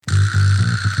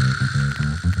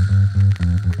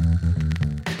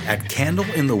At Candle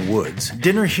in the Woods,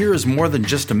 dinner here is more than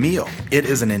just a meal. It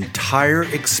is an entire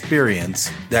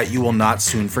experience that you will not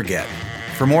soon forget.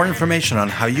 For more information on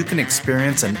how you can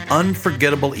experience an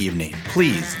unforgettable evening,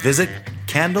 please visit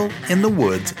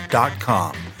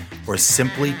candleinthewoods.com or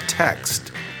simply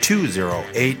text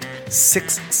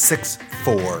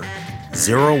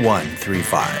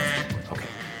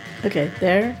 208-664-0135. Okay,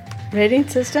 their rating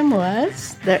system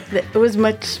was, it was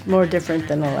much more different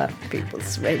than a lot of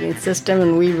people's rating system,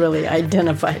 and we really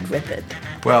identified with it.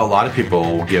 Well, a lot of people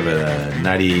will give it a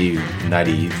 90,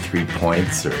 93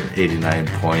 points or 89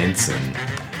 points, and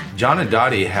John and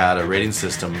Dottie had a rating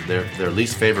system. Their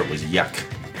least favorite was yuck.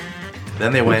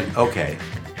 Then they went okay.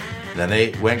 Then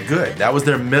they went good. That was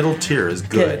their middle tier is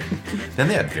good. Then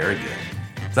they had very good.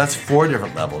 That's 4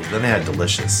 different levels. Then they had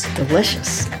delicious.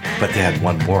 Delicious. But they had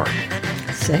one more.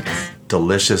 6.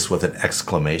 Delicious with an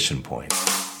exclamation point.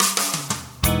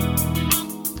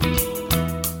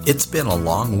 It's been a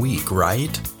long week,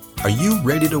 right? Are you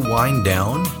ready to wind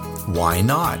down? Why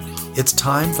not? It's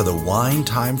time for the Wine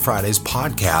Time Fridays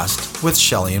podcast with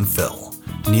Shelley and Phil.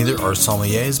 Neither are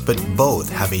sommeliers, but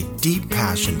both have a deep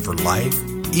passion for life,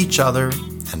 each other,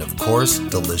 and of course,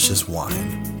 delicious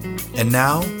wine. And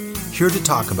now, here to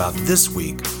talk about this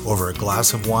week over a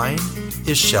glass of wine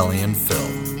is Shelley and Phil.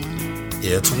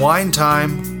 It's wine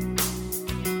time.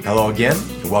 Hello again,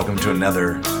 and welcome to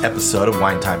another episode of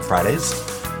Wine Time Fridays.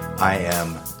 I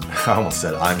almost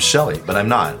said I'm Shelley, but I'm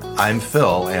not. I'm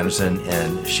Phil Anderson,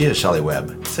 and she is Shelley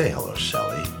Webb. Say hello,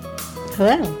 Shelley.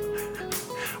 Hello.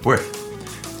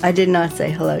 I did not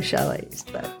say hello, Shelley,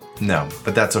 but... No,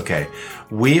 but that's okay.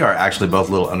 We are actually both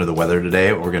a little under the weather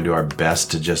today. We're going to do our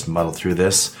best to just muddle through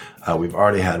this. We've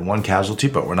already had one casualty,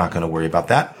 but we're not going to worry about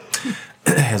that.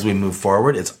 As we move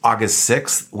forward, it's August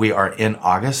 6th. We are in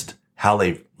August.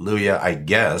 Hallelujah, I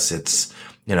guess. It's,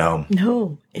 No,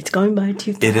 it's going by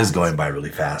too fast. It is going by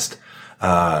really fast.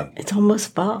 It's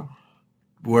almost fall.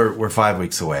 We're 5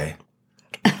 weeks away.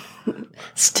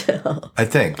 Still. I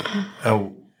think.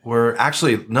 We're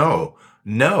actually, no,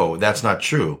 that's not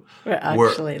true. We're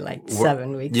actually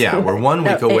 7 weeks Yeah, away. We're 1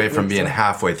 week away from being away.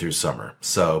 halfway through summer.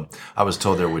 So I was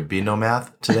told there would be no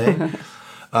math today.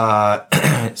 Our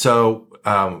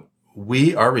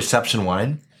reception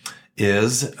wine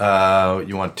is,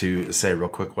 you want to say real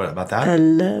quick what about that?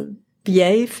 Le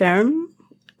Vieille Ferme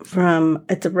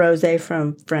it's a rosé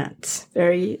from France.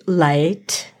 Very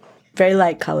light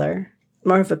color,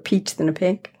 more of a peach than a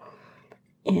pink.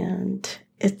 And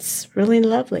it's really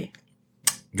lovely.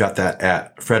 Got that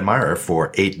at Fred Meyer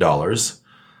for $8.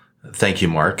 Thank you,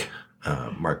 Mark.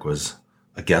 Mark was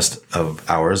a guest of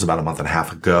ours about a month and a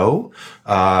half ago.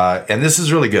 And this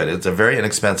is really good. It's a very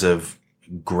inexpensive,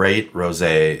 great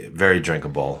rosé, very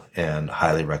drinkable, and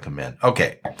highly recommend.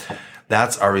 Okay,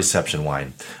 that's our reception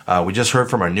wine. We just heard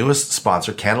from our newest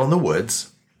sponsor, Candle in the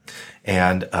Woods.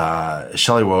 And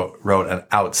Shelley wrote an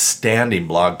outstanding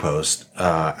blog post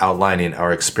outlining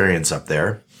our experience up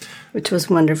there. Which was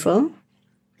wonderful.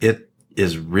 It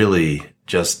is really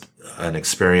just an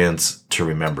experience to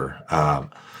remember.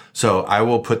 So I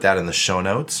will put that in the show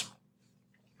notes.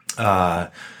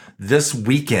 This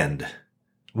weekend,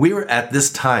 we were at this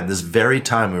very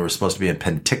time, we were supposed to be in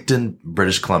Penticton,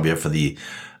 British Columbia for the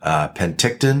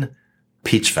Penticton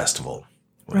Peach Festival.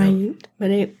 Right, but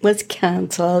it was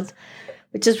canceled,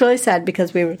 which is really sad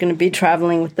because we were going to be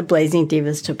traveling with the Blazing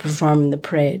Divas to perform in the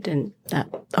parade, and the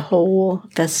whole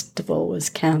festival was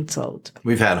canceled.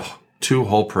 We've had 2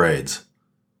 whole parades.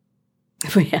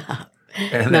 Yeah,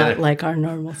 and not like our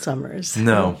normal summers.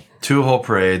 No, 2 whole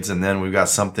parades, and then we've got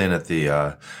something at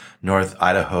the North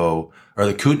Idaho, or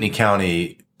the Kootenai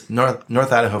County North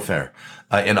Idaho Fair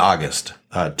in August.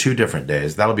 2 different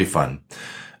days. That'll be fun.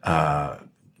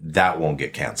 That won't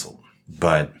get canceled.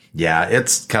 But yeah,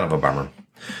 it's kind of a bummer.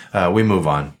 We move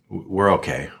on. We're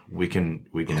okay. We can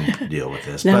deal with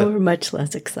this. Now we're much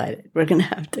less excited. We're going to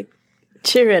have to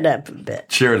cheer it up a bit.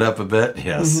 Cheer it up a bit,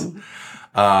 yes.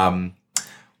 Mm-hmm.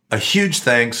 A huge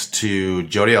thanks to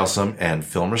Jody Elsom and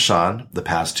Phil Mershon the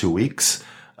past 2 weeks.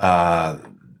 The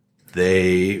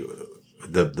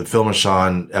Phil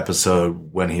Mershon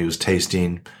episode when he was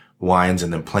tasting wines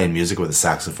and then playing music with a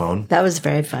saxophone. That was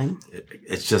very fun.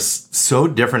 It's just so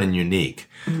different and unique.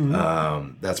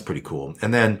 Mm-hmm. That's pretty cool.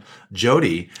 And then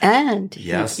Jody. And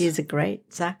he's a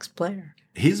great sax player.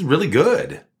 He's really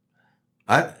good.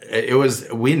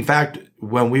 In fact,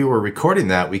 when we were recording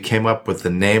that, we came up with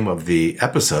the name of the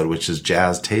episode, which is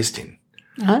Jazz Tasting.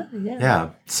 Yeah.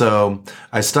 Yeah. So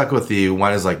I stuck with the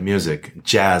Wine is Like Music,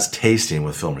 Jazz Tasting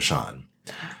with Phil Mershon,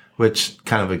 which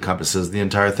kind of encompasses the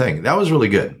entire thing. That was really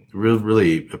good.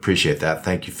 Really appreciate that.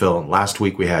 Thank you, Phil. Last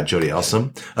week we had Jody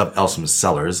Elsom of Elsom's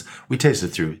Cellars. We tasted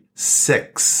through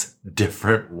 6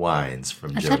 different wines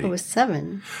from Jody. I thought it was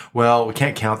 7. Well, we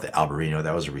can't count the Albarino.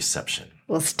 That was a reception.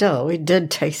 Well, still, we did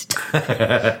taste it.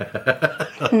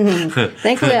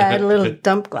 Thankfully, I had a little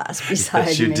dump glass beside me.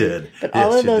 Yes, you did. But Yes,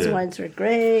 all of you those did. wines were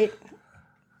great.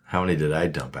 How many did I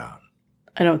dump out?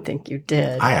 I don't think you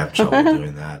did. I have trouble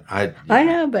doing that. I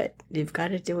know, but you've got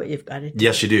to do what you've got to do.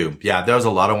 Yes, you do. Yeah, there was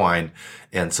a lot of wine.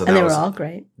 And so that And they was, were all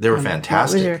great. they were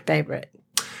fantastic. What was your favorite?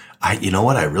 You know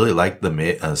what? I really liked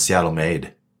the Seattle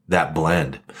Made, that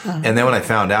blend. And then when I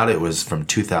found out it was from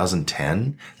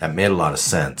 2010, that made a lot of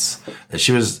sense. And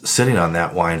she was sitting on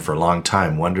that wine for a long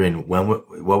time, wondering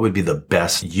what would be the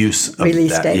best use of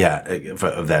Release that, date.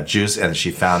 of that juice. And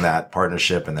she found that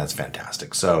partnership, and that's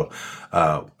fantastic. So,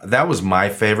 that was my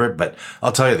favorite, but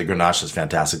I'll tell you, the Grenache is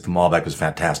fantastic. The Malbec was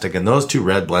fantastic. And those 2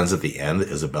 red blends at the end, the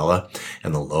Isabella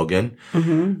and the Logan.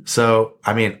 Mm-hmm. So,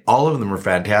 I mean, all of them were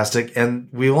fantastic. And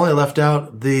we only left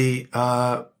out the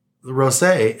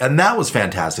Rosé, and that was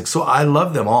fantastic. So I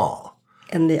love them all.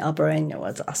 And the Albarino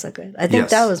was also good. I think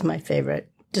Yes. that was my favorite,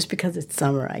 just because it's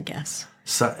summer, I guess.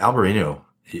 So Albarino.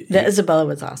 The Isabella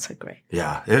was also great.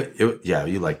 Yeah. Yeah,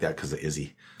 you like that because of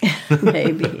Izzy.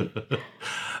 Maybe.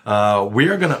 We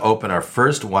are going to open our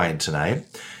first wine tonight.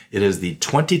 It is the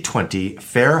 2020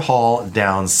 Fair Hall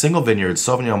Downs Single Vineyard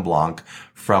Sauvignon Blanc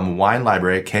from Wine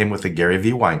Library. It came with the Gary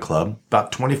V Wine Club,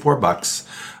 about $24.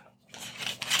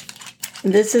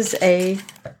 This is a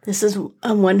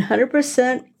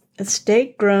 100%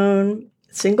 estate grown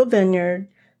single vineyard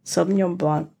Sauvignon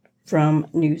Blanc from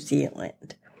New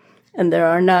Zealand. And there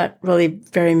are not really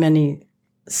very many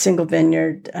single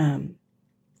vineyard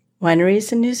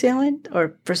wineries in New Zealand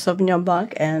or for Sauvignon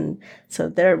Blanc, and so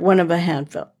they're one of a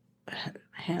handful.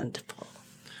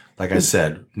 Like I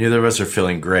said, neither of us are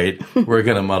feeling great. We're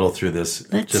going to muddle through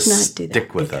this. Let's Just not do that.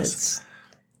 stick with us.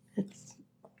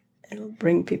 It'll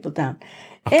bring people down.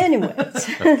 Anyways,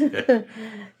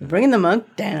 bringing the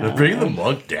monk down. Bring the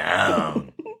monk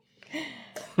down.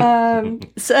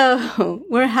 So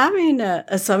we're having a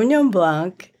Sauvignon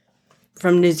Blanc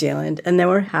from New Zealand, and then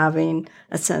we're having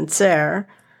a Sancerre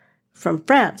from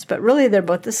France. But really, they're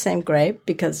both the same grape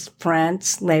because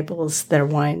France labels their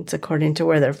wines according to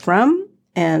where they're from,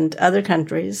 and other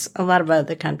countries, a lot of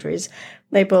other countries,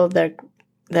 label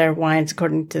their wines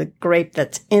according to the grape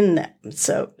that's in them.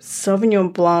 So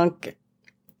Sauvignon Blanc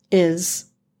is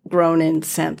grown in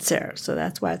Sancerre, so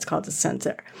that's why it's called a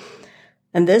Sancerre.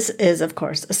 And this is, of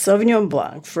course, a Sauvignon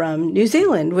Blanc from New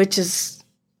Zealand, which is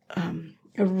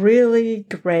a really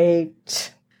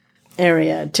great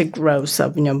area to grow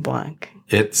Sauvignon Blanc.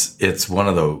 It's one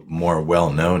of the more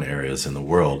well-known areas in the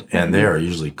world, and they are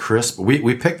usually crisp.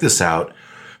 We picked this out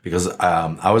because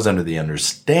I was under the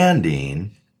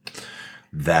understanding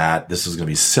that this is going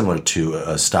to be similar to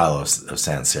a style of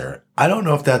Sancerre. I don't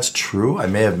know if that's true. I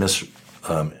may have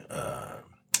Well,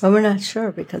 we're not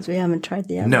sure because we haven't tried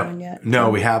the other one yet. No,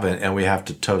 we haven't, and we have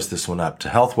to toast this one up to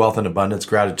health, wealth, and abundance,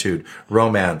 gratitude,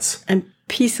 romance, And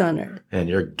peace on earth and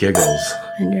your giggles.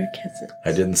 and your kisses.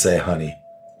 I didn't say honey.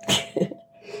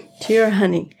 To your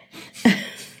honey.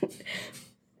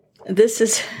 This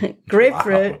is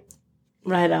grapefruit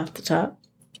right off the top.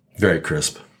 Very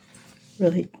crisp.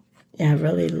 Really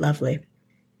lovely.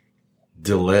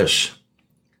 Delish.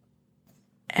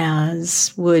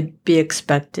 As would be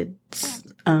expected,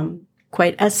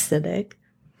 quite acidic,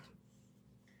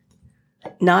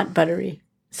 not buttery.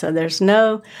 So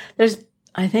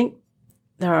I think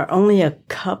there are only a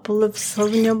couple of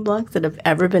Sauvignon Blancs that have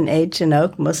ever been aged in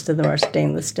oak. Most of them are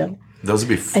stainless steel. Those would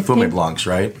be Fumé Blancs,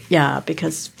 right? Yeah,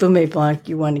 because Fumé Blanc,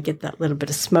 you want to get that little bit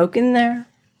of smoke in there.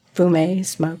 Fumé,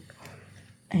 smoke.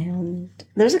 And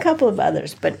there's a couple of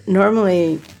others, but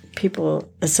normally people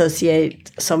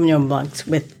associate Sauvignon Blancs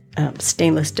with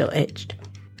stainless steel aged.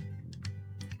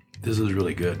 This is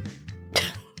really good.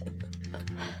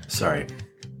 Sorry.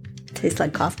 Tastes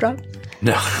like cough drops?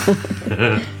 No.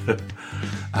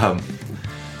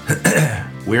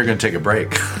 We're going to take a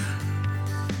break.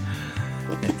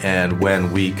 And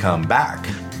when we come back,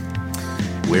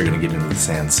 we're going to get into the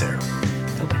Sancerre.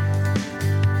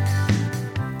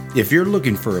 If you're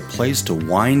looking for a place to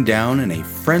wind down in a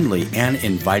friendly and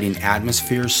inviting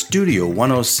atmosphere, Studio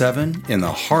 107 in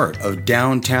the heart of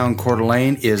downtown Coeur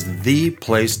d'Alene is the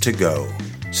place to go.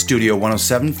 Studio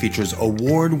 107 features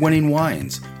award-winning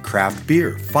wines, craft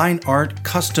beer, fine art,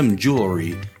 custom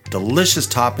jewelry, delicious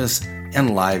tapas,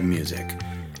 and live music.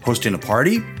 Hosting a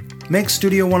party? Make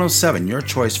Studio 107 your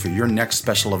choice for your next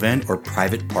special event or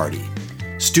private party.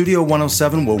 Studio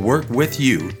 107 will work with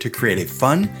you to create a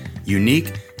fun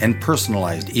unique, and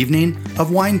personalized evening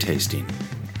of wine tasting.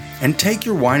 And take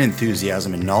your wine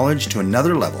enthusiasm and knowledge to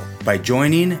another level by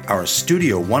joining our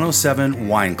Studio 107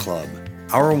 Wine Club.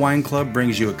 Our wine club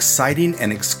brings you exciting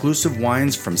and exclusive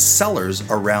wines from cellars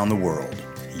around the world.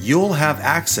 You'll have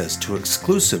access to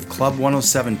exclusive Club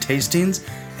 107 tastings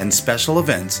and special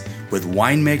events with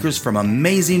winemakers from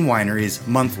amazing wineries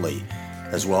monthly,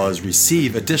 as well as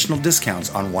receive additional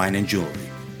discounts on wine and jewelry.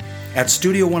 At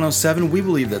Studio 107, we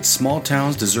believe that small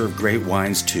towns deserve great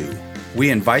wines too. We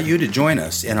invite you to join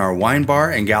us in our wine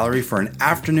bar and gallery for an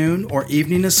afternoon or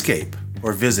evening escape,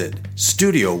 or visit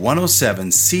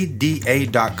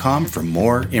studio107cda.com for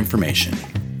more information.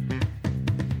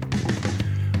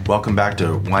 Welcome back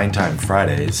to Wine Time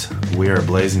Fridays. We are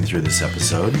blazing through this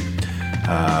episode.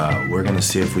 We're going to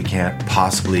see if we can't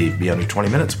possibly be under 20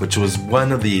 minutes, which was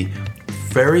one of the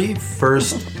very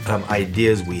first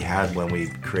ideas we had when we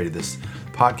created this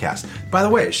podcast. By the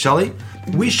way, Shelley,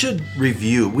 we should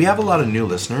review. We have a lot of new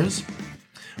listeners.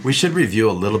 We should review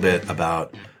a little bit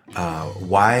about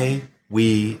why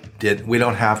we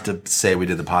don't have to say we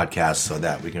did the podcast so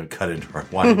that we can cut into our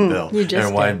wine bill and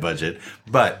our wine budget.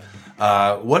 But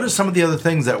what are some of the other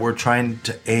things that we're trying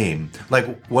to aim?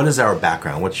 Like, what is our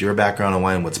background? What's your background in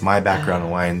wine? What's my background in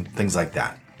wine? Things like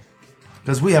that.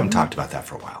 Because we haven't talked about that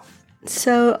for a while.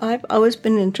 So I've always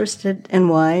been interested in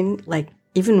wine, like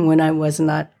even when I was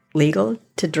not legal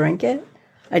to drink it.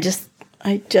 I just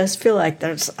feel like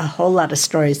there's a whole lot of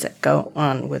stories that go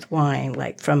on with wine,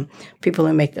 like from people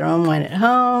who make their own wine at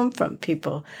home, from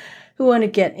people who want to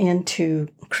get into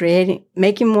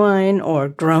making wine or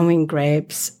growing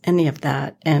grapes, any of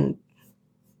that. And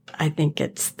I think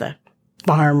it's the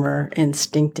farmer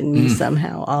instinct in me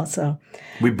somehow also.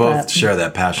 We both share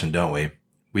that passion, don't we?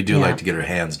 We do like to get our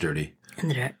hands dirty.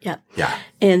 Yeah. Yeah.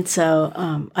 And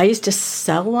so I used to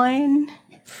sell wine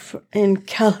in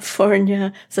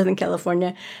California, Southern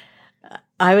California.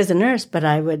 I was a nurse, but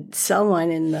I would sell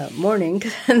wine in the morning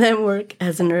and then work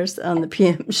as a nurse on the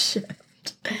PM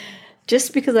shift.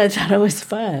 Just because I thought it was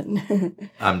fun.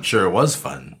 I'm sure it was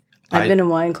fun. I've been in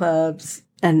wine clubs,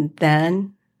 and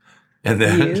then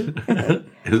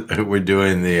we're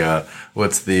doing the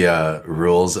what's the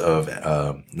rules of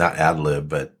not ad lib,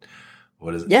 but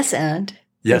what is it? Yes, and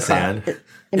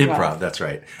improv. That's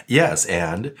right. Yes,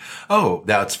 and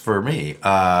that's for me.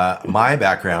 My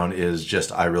background is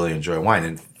just I really enjoy wine.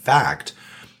 In fact,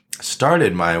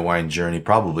 started my wine journey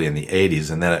probably in the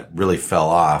 80s, and then it really fell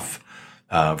off.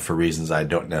 For reasons I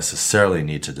don't necessarily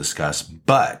need to discuss.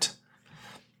 But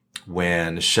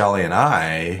when Shelley and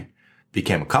I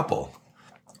became a couple,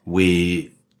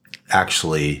 we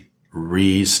actually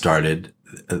restarted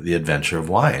the adventure of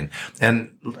wine.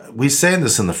 And we say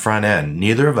this in the front end.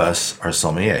 Neither of us are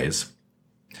sommeliers.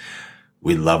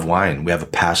 We love wine. We have a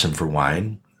passion for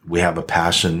wine. We have a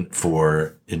passion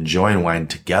for enjoying wine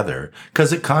together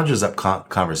because it conjures up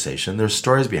conversation. There's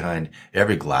stories behind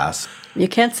every glass. You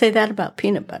can't say that about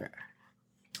peanut butter.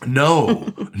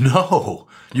 No,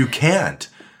 you can't.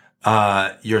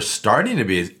 You're starting to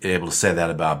be able to say that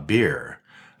about beer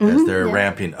as they're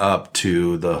ramping up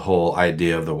to the whole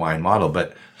idea of the wine model.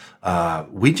 But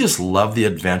we just love the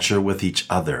adventure with each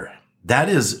other. That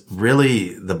is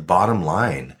really the bottom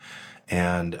line.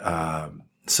 And And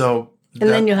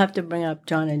then you'll have to bring up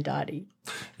John and Dottie.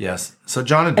 Yes. So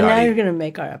John and Dottie. And now you're going to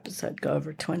make our episode go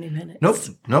over 20 minutes.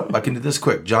 Nope. I can do this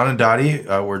quick. John and Dottie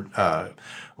were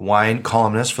wine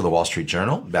columnists for the Wall Street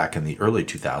Journal back in the early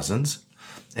 2000s.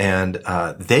 And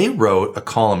they wrote a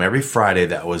column every Friday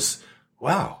that was,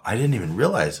 wow, I didn't even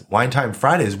realize. Wine Time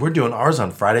Fridays, we're doing ours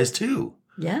on Fridays too.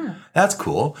 Yeah. That's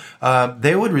cool.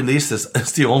 They would release this.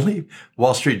 It's the only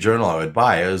Wall Street Journal I would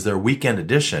buy. It was their weekend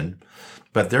edition.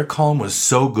 But their column was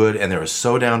so good, and they were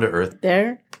so down to earth.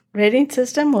 Their rating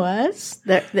system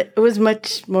it was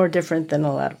much more different than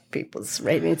a lot of people's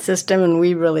rating system, and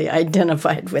we really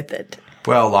identified with it.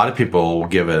 Well, a lot of people will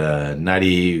give it a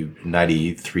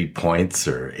 93 points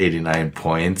or 89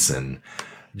 points, and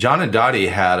John and Dottie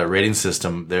had a rating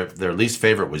system. Their least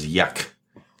favorite was yuck.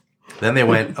 Then they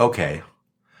went okay.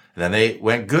 Then they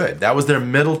went good. That was their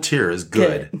middle tier is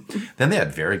good. Then they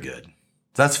had very good.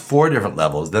 So that's 4 different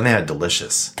levels. Then they had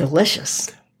delicious.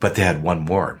 Delicious. But they had one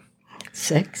more.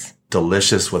 6.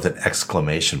 Delicious with an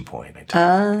exclamation point.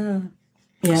 Yeah,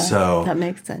 so that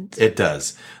makes sense. It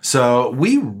does. So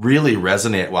we really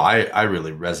resonate. Well, I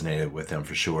really resonated with them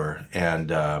for sure.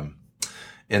 And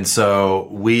so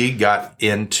we got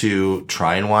into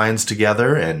trying wines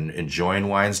together and enjoying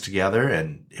wines together.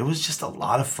 And it was just a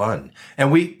lot of fun. And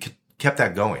we kept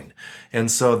that going. And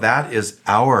so that is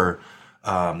our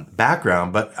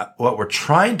background, but what we're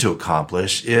trying to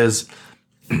accomplish is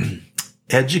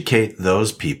educate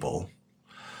those people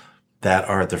that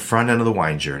are at the front end of the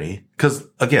wine journey. Because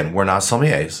again, we're not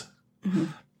sommeliers,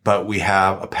 but we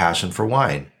have a passion for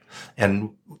wine.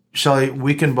 And Shelley,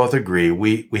 we can both agree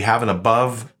we have an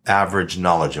above average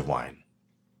knowledge of wine.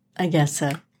 I guess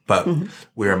so. But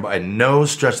we're by no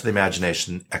stretch of the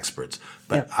imagination experts.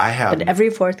 But I have... But every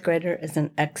fourth grader is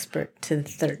an expert to the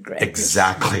third grade.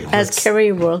 Exactly. As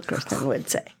Carrie Wilkerson would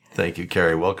say. Thank you,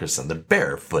 Carrie Wilkerson, the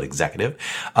barefoot executive.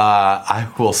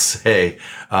 I will say,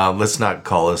 let's not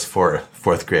call us for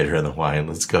fourth grader in the wine.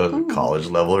 Let's go to college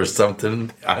level or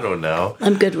something. I don't know.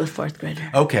 I'm good with fourth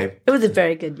grader. Okay. It was a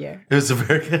very good year. It was a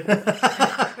very good.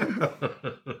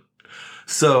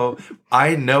 So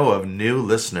I know of new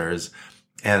listeners,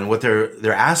 and what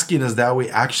they're asking is that we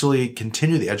actually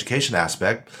continue the education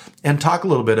aspect and talk a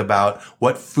little bit about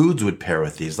what foods would pair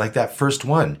with these. Like that first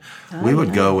one, we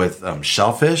would go with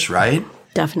shellfish, right?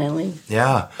 Definitely.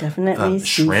 Yeah. Definitely.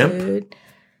 Shrimp. Seafood.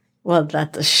 Well,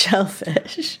 that's a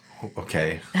shellfish.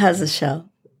 Okay. It has a shell.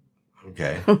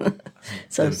 Okay.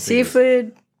 So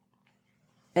seafood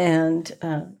and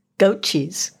goat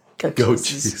cheese. Goat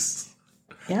cheese.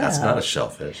 Yeah. That's not a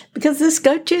shellfish. Because this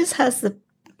goat cheese has the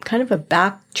kind of a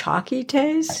back chalky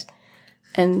taste.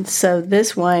 And so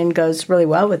this wine goes really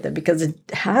well with it because it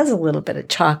has a little bit of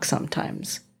chalk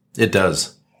sometimes. It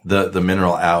does. The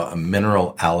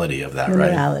minerality of that,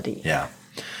 right? Minerality. Yeah.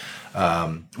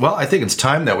 Well, I think it's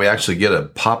time that we actually get a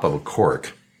pop of a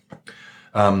cork.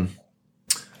 I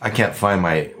can't find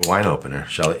my wine opener,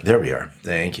 Shelley. There we are.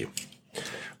 Thank you.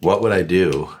 What would I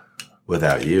do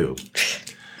without you?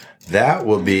 That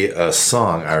will be a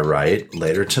song I write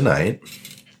later tonight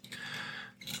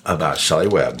about Shelley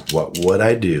Webb. What would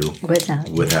I do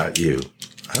without you?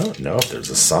 I don't know if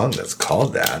there's a song that's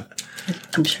called that.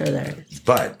 I'm sure there is.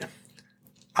 But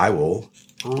I will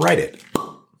write it.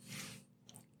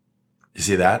 You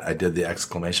see that? I did the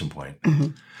exclamation point.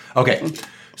 Okay.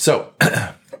 So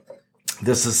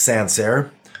this is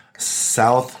Sancerre,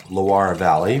 South Loire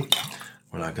Valley.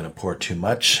 We're not going to pour too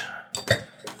much.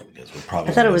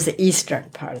 I thought it was the eastern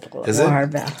part of the Loire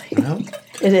Valley. No?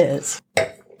 It is.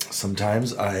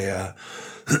 Sometimes I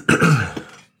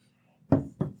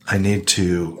need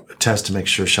to test to make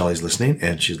sure Shelley's listening,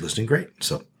 and she's listening great.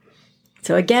 So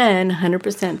again, 100%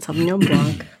 Sauvignon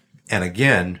Blanc. And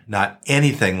again, not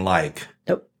anything like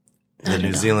the New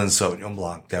all. Zealand Sauvignon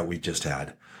Blanc that we just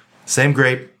had. Same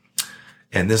grape,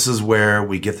 and this is where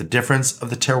we get the difference of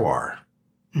the terroir.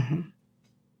 And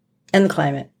the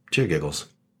climate. Cheer giggles.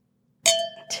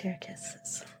 Cheer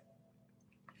kisses.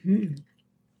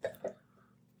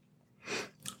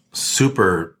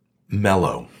 Super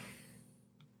mellow.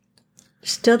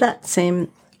 Still that same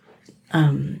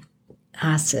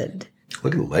acid.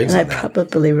 Look at the legs And on I that.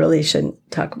 probably really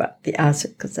shouldn't talk about the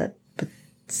acid but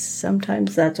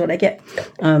sometimes that's what I get.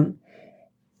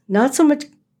 Not so much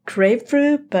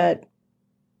grapefruit, but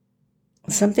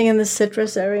something in the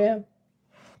citrus area.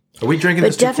 Are we drinking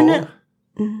this too full?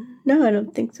 No, I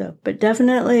don't think so. But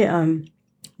definitely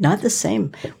not the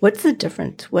same. What's the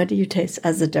difference? What do you taste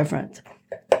as the difference?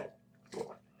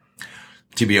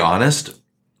 To be honest,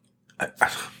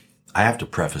 I have to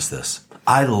preface this.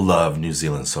 I love New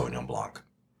Zealand Sauvignon Blanc.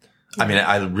 I mean,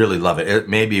 I really love it. It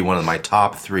may be one of my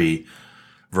top 3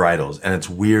 varietals, and it's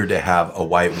weird to have a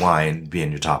white wine be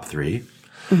in your top 3.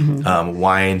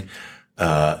 Wine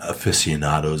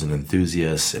aficionados and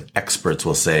enthusiasts and experts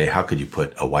will say, how could you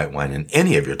put a white wine in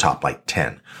any of your top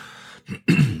 10?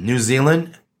 New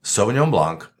Zealand Sauvignon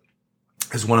Blanc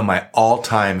is one of my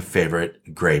all-time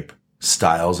favorite grape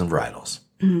styles and varietals.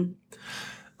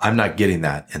 I'm not getting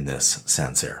that in this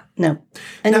Sancerre. No.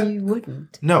 And you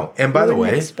wouldn't. No. And by the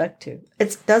way, expect to.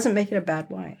 It doesn't make it a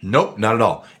bad wine. Nope, not at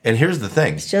all. And here's the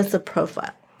thing. It's just the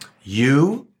profile.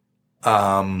 We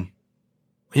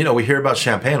hear about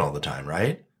champagne all the time,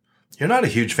 right? You're not a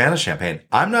huge fan of champagne.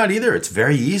 I'm not either. It's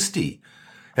very yeasty.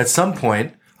 At some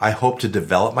point, I hope to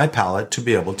develop my palate to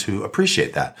be able to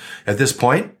appreciate that. At this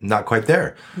point, not quite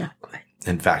there. Not quite.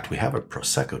 In fact, we have a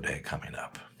Prosecco Day coming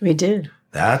up. We do.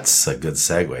 That's a good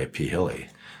segue, P. Hilly.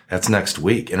 That's next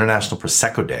week, International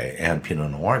Prosecco Day and Pinot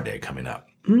Noir Day coming up.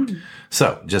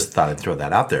 So just thought I'd throw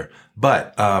that out there.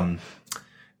 But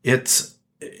it's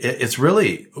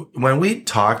really, when we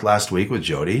talked last week with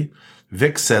Jody,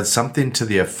 Vic said something to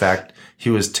the effect he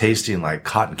was tasting like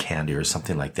cotton candy or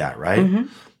something like that, right?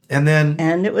 And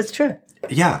it was true.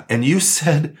 Yeah. And you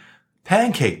said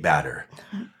pancake batter.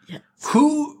 Yes.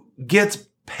 Who gets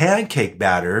pancake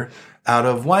batter out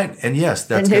of wine? And yes,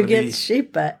 that's and going who to be... gets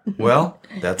sheep butt? Well,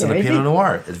 that's in a Pinot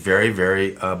Noir. It's very,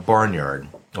 very barnyard.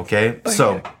 Okay?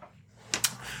 So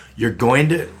you're going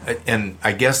to... And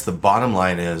I guess the bottom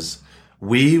line is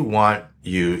we want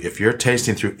if you're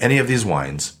tasting through any of these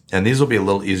wines, and these will be a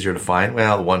little easier to find,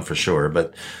 well, one for sure,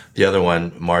 but the other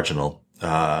one marginal,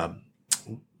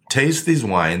 taste these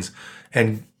wines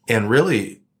and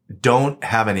really don't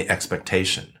have any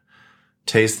expectation.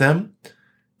 Taste them.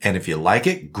 And if you like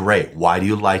it, great. Why do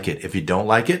you like it? If you don't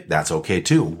like it, that's okay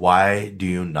too. Why do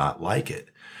you not like it?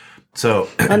 So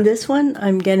on this one,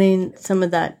 I'm getting some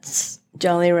of that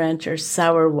Jolly Rancher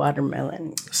sour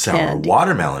watermelon. Sour candy.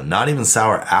 watermelon, not even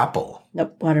sour apple.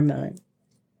 Nope, watermelon.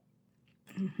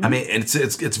 I mean,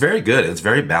 it's very good. It's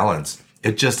very balanced.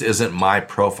 It just isn't my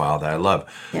profile that I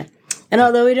love. Yeah. And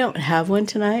although we don't have one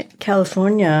tonight,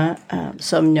 California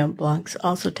Sauvignon Blancs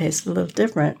also taste a little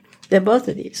different than both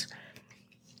of these.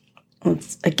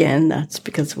 Again, that's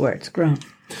because of where it's grown.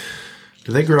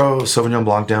 Do they grow Sauvignon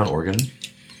Blanc down Oregon?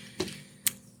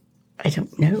 I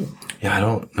don't know. Yeah, I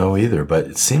don't know either, but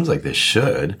it seems like they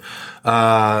should.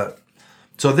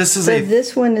 So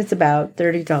this one is about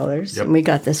 $30, Yep. and we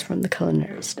got this from the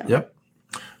Culinary Store. Yep.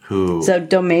 So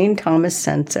Domaine Thomas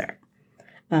Sensor,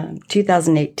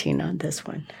 2018 on this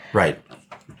one. Right.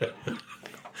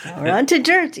 Now we're on to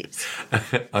jerseys.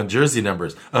 On jersey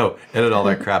numbers. Oh, edit all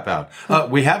that crap out.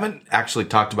 We haven't actually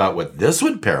talked about what this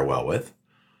would pair well with.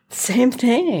 Same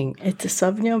thing. It's a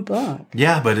Sauvignon Blanc.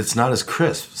 Yeah, but it's not as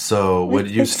crisp. So would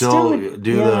you It's still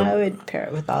do I would pair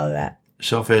it with all of that.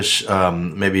 shellfish,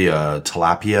 maybe a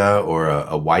tilapia or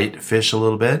a white fish a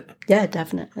little bit? Yeah,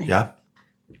 definitely. Yeah.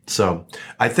 So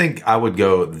I think I would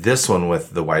go this one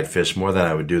with the white fish more than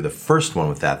I would do the first one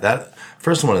with that. That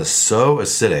first one is so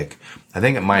acidic. I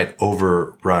think it might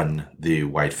overrun the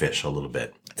white fish a little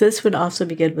bit. This would also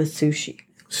be good with sushi.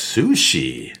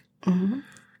 Sushi.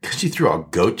 Because you threw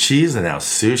out goat cheese and now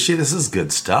sushi. This is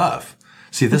good stuff.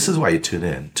 See, this is why you tune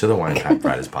in to the Wine Time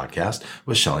Fridays podcast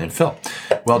with Shelley and Phil.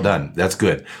 Well done. That's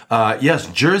good. Yes,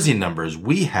 jersey numbers.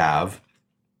 We have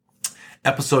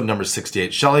episode number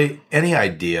 68. Shelley, any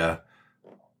idea?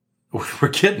 We're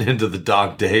getting into the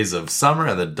dog days of summer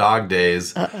and the dog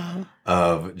days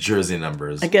of jersey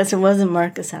numbers. I guess it wasn't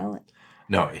Marcus Allen.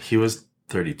 No, he was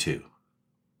 32.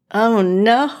 Oh,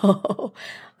 no.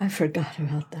 I forgot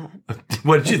about that.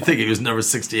 What did you think? He was number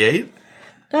 68?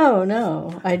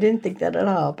 No. I didn't think that at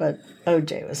all, but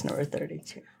OJ was number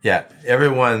 32. Yeah,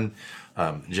 everyone.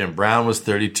 Jim Brown was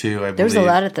 32, I believe. There's a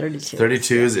lot of 32s.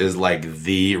 32s is like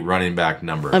the running back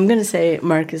number. I'm going to say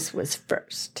Marcus was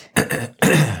first.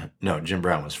 No, Jim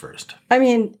Brown was first. I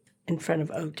mean, in front of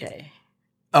OJ.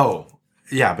 Oh,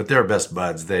 yeah, but they're best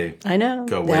buds. They I know.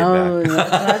 go way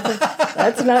back.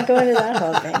 Let's not go into that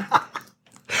whole thing.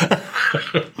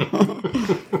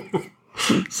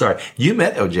 Sorry, you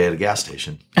met OJ at a gas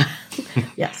station.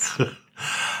 Yes.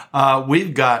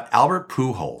 We've got Albert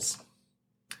Pujols,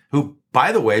 who,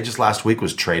 by the way, just last week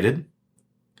was traded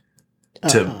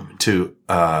to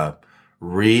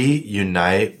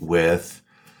reunite with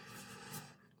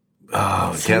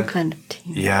Some kind of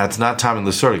team. Yeah, it's not Tommy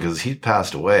Lasorda because he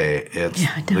passed away. It's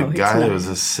the guy that was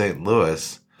in St.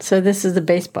 Louis. So this is a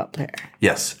baseball player.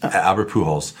 Yes, Albert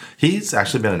Pujols. He's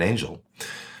actually been an Angel.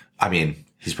 I mean,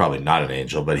 he's probably not an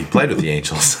Angel, but he played with the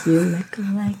Angels. You look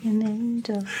like an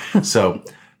angel. So,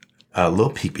 a little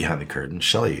peek behind the curtain.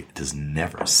 Shelley does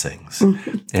never sings.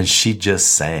 And she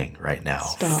just sang right now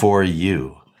for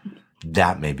you.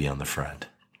 That may be on the front.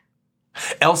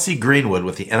 L.C. Greenwood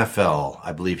with the NFL.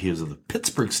 I believe he was of the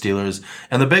Pittsburgh Steelers.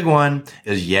 And the big one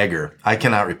is Yeager. I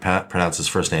cannot pronounce his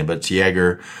first name, but it's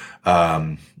Yeager.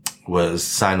 Was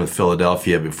signed with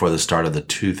Philadelphia before the start of the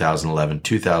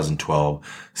 2011-2012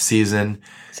 season.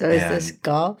 So is this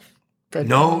golf?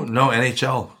 No,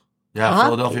 NHL. Yeah, Hockey.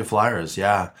 Philadelphia Flyers.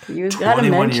 Yeah, You gotta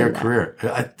 21-year mention that. career.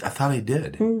 I thought I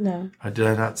did. No. Did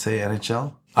I not say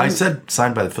NHL? I said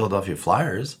signed by the Philadelphia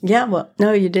Flyers. Yeah, well,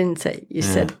 no, you didn't say. You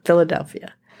said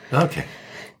Philadelphia. Okay.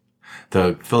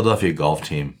 The Philadelphia golf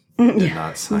team did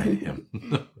not sign him.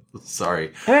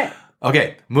 Sorry. All right.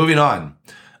 Okay, moving on.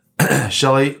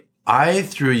 Shelley, I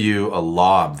threw you a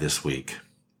lob this week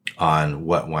on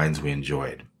what wines we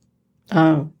enjoyed.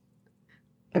 Oh.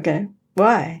 Okay.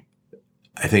 Why?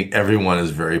 I think everyone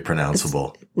is very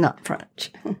pronounceable. Not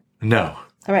French. No.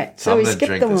 All right. So I'm we gonna skipped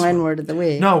drink the this wine one. word of the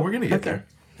week. No, we're going to get there.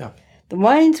 Yeah. The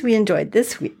wines we enjoyed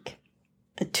this week.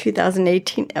 A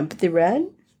 2018 Empathy Red.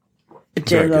 A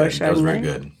Very J-Lo good. That was very Chardonnay.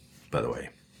 good, by the way.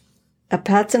 A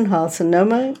Patson Hall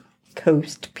Sonoma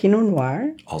Coast Pinot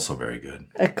Noir. Also very good.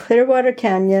 A Clearwater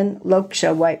Canyon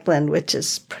Loksha White Blend, which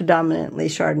is predominantly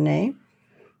Chardonnay.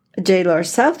 A J-Lo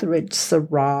Southridge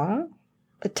Syrah.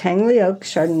 A Tangley Oak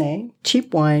Chardonnay.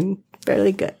 Cheap wine.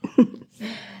 Fairly good.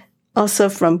 Also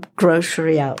from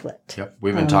Grocery Outlet. Yep.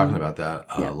 We've been talking about that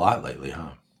a lot lately, huh?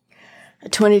 a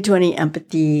 2020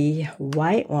 Empathy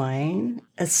white wine,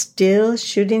 a still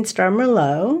Shooting Star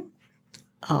Merlot,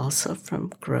 also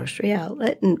from Grocery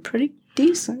Outlet, and pretty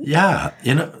decent. Yeah.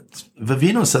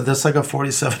 Vivino said that's like a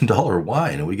 $47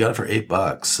 wine, and we got it for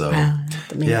 $8. So, Wow,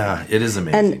 yeah, it is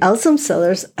amazing. And Elsom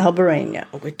Cellars Albarino,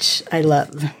 which I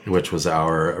love. Which was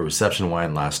our reception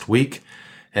wine last week.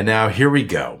 And now here we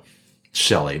go.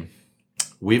 Shelley,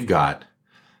 we've got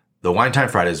the Wine Time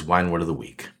Fridays Wine Word of the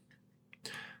Week.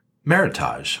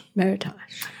 Meritage.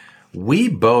 Meritage. We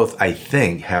both, I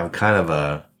think, have kind of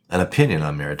an opinion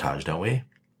on Meritage, don't we?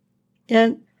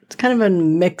 Yeah, it's kind of a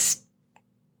mixed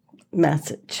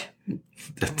message.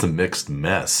 It's a mixed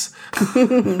mess.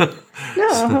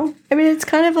 No, I mean, it's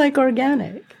kind of like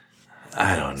organic.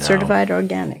 I don't know. Certified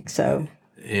organic, so.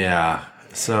 Yeah,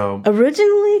 so.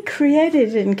 Originally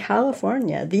created in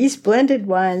California, these blended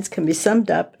wines can be summed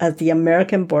up as the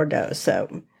American Bordeaux.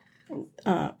 So,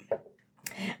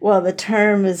 the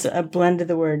term is a blend of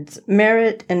the words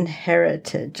merit and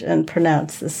heritage and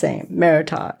pronounced the same,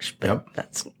 meritage. But Yep.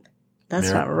 that's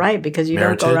not right because you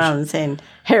don't go around saying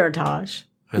heritage.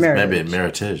 Maybe a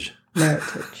Meritage.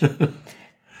 Meritage.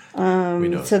 We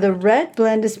know. So the red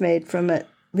blend is made from at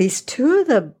least 2 of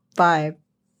the 5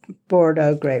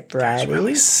 Bordeaux grape varieties. It's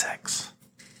really 6.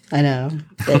 I know.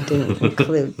 They didn't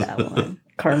include that one.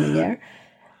 Carmenere.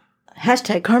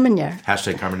 Hashtag Carmenere.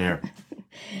 Hashtag Carmenere.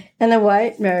 And the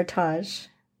white Meritage,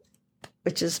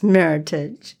 which is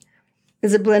Meritage,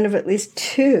 is a blend of at least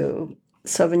 2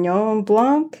 Sauvignon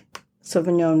Blanc,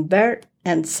 Sauvignon Vert,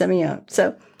 and Semillon.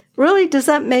 So really, does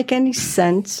that make any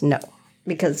sense? No,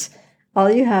 because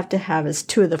all you have to have is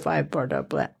 2 of the 5 Bordeaux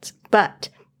blends. But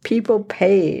people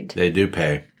paid. They do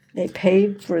pay. They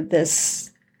paid for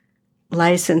this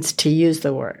license to use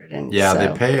the word. And Yeah, so,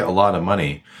 they pay a lot of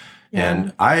money. Yeah.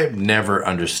 And I've never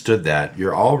understood that.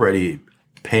 You're already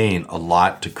paying a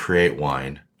lot to create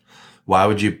wine. Why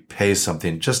would you pay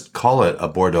something? Just call it a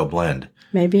Bordeaux blend.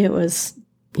 Maybe it was,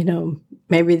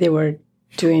 maybe they were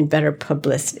doing better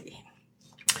publicity.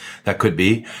 That could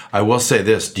be. I will say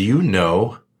this. Do you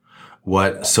know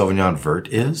what Sauvignon Vert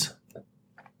is?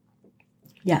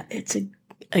 Yeah, it's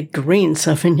a green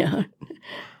Sauvignon.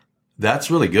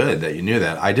 That's really good that you knew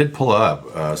that. I did pull up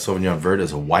Sauvignon Vert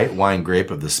is a white wine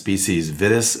grape of the species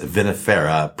Vitis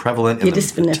vinifera, prevalent in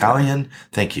Vitis the vinifera. Italian.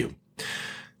 Thank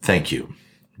you.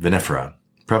 Vinifera,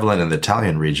 prevalent in the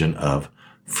Italian region of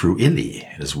Friuli.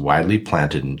 It is widely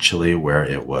planted in Chile where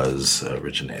it was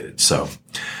originated. So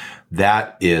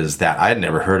that is that. I had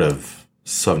never heard of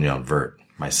Sauvignon Vert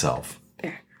myself.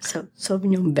 Vert. So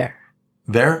Sauvignon Vert.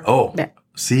 Vert? Oh, Vert.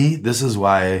 See, this is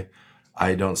why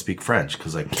I don't speak French,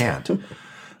 because I can't.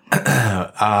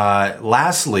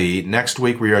 Lastly, next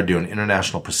week we are doing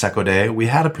International Prosecco Day. We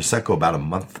had a Prosecco about a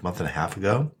month and a half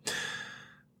ago.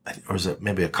 Or was it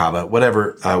maybe a Cava?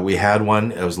 Whatever. We had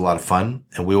one. It was a lot of fun.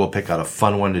 And we will pick out a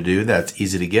fun one to do that's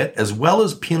easy to get, as well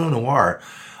as Pinot Noir.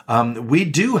 We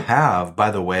do have,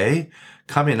 by the way,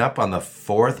 coming up on the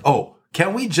 4th. Oh,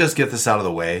 can we just get this out of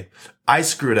the way? I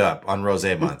screwed up on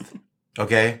Rosé Month.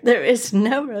 Okay? There is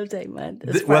no rosé month.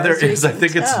 Well, there is. I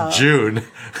think it's June.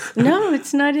 No,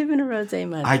 it's not even a rosé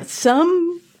month.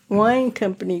 Some wine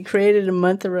company created a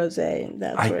month of rosé, and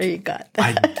that's where you got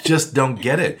that. I just don't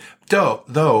get it. Though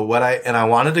I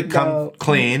wanted to come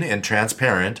clean and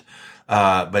transparent,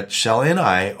 but Shelley and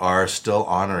I are still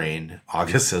honoring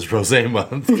August as Rosé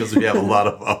Month because we have a lot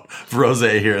of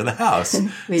rosé here in the house.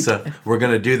 So we're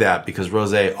going to do that because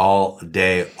rosé all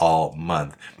day, all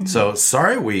month. Mm-hmm. So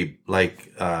sorry we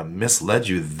misled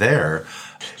you there.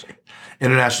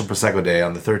 International Prosecco Day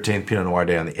on the 13th, Pinot Noir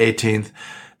Day on the 18th.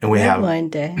 And we have Red Wine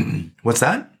Day. What's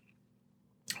that?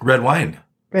 Red Wine.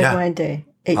 Red Wine Day,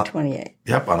 8/28.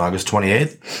 Yep, on August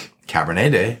 28th.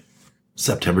 Cabernet Day,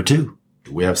 September 2.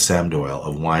 We have Sam Doyle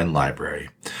of Wine Library.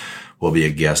 Will be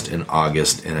a guest in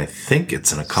August, and I think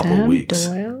it's in a couple Sam weeks.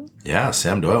 Doyle? Yeah,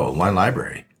 Sam Doyle of Wine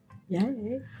Library.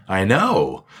 Yay. I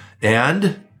know.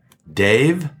 And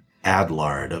Dave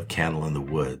Adlard of Candle in the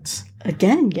Woods.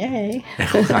 Again, yay.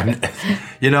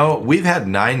 We've had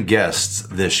 9 guests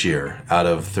this year out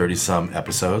of 30-some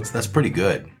episodes. That's pretty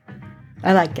good.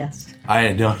 I like guests.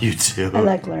 I know you do. I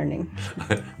like learning.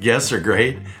 Guests are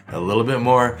great. A little bit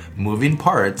more moving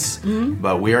parts,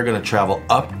 but we are going to travel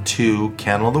up to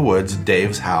Candle in the Woods,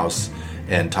 Dave's house,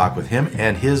 and talk with him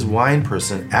and his wine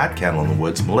person at Candle in the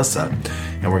Woods, Melissa.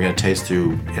 And we're going to taste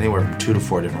through anywhere from 2 to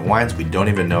 4 different wines we don't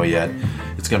even know yet.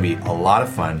 It's going to be a lot of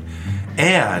fun.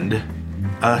 And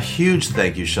a huge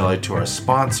thank you, Shelley, to our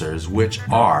sponsors, which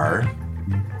are...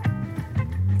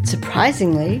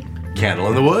 Surprisingly... Candle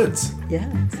in the Woods.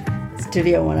 Yes.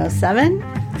 Studio 107.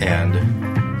 And...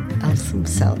 Elsom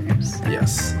Cellars.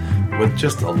 Yes. with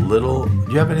just a little.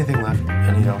 Do you have anything left?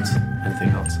 Anything else?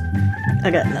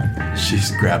 I got nothing. She's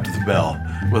grabbed the bell.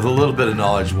 With a little bit of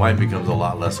knowledge, wine becomes a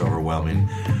lot less overwhelming.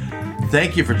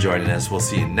 Thank you for joining us. We'll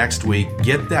see you next week.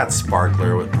 Get that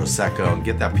sparkler with Prosecco and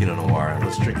get that Pinot Noir, and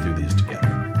let's drink through these together.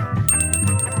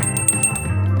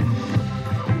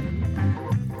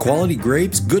 Quality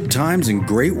grapes, good times, and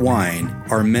great wine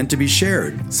are meant to be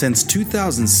shared. Since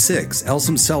 2006,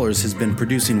 Elsom Cellars has been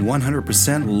producing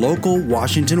 100% local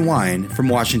Washington wine from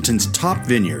Washington's top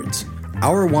vineyards.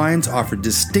 Our wines offer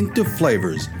distinctive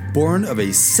flavors born of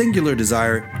a singular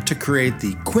desire to create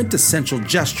the quintessential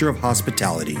gesture of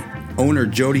hospitality. Owner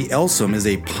Jody Elsom is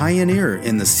a pioneer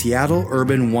in the Seattle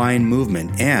urban wine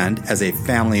movement, and as a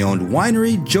family-owned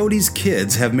winery, Jody's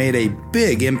kids have made a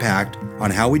big impact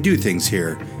on how we do things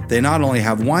here. They not only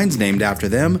have wines named after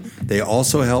them, they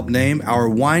also help name our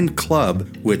wine club,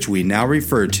 which we now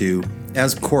refer to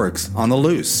as Corks on the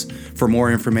Loose. For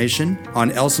more information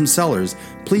on Elsom Cellars,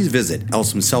 please visit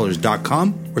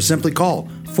elsomcellars.com or simply call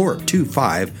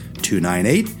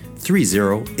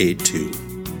 425-298-3082.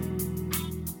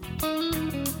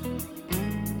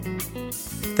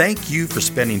 Thank you for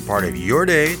spending part of your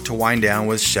day to wind down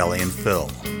with Shelley and Phil.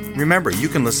 Remember, you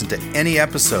can listen to any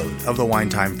episode of the Wine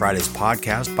Time Fridays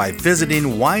podcast by visiting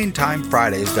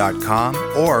winetimefridays.com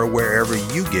or wherever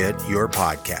you get your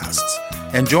podcasts.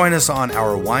 And join us on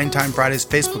our Wine Time Fridays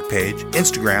Facebook page,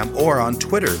 Instagram, or on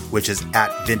Twitter, which is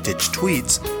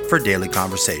 @VintageTweets, for daily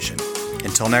conversation.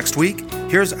 Until next week,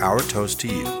 here's our toast to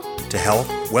you. To health,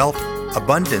 wealth,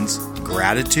 abundance,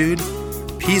 gratitude,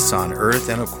 peace on earth,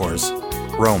 and of course,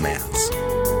 romance.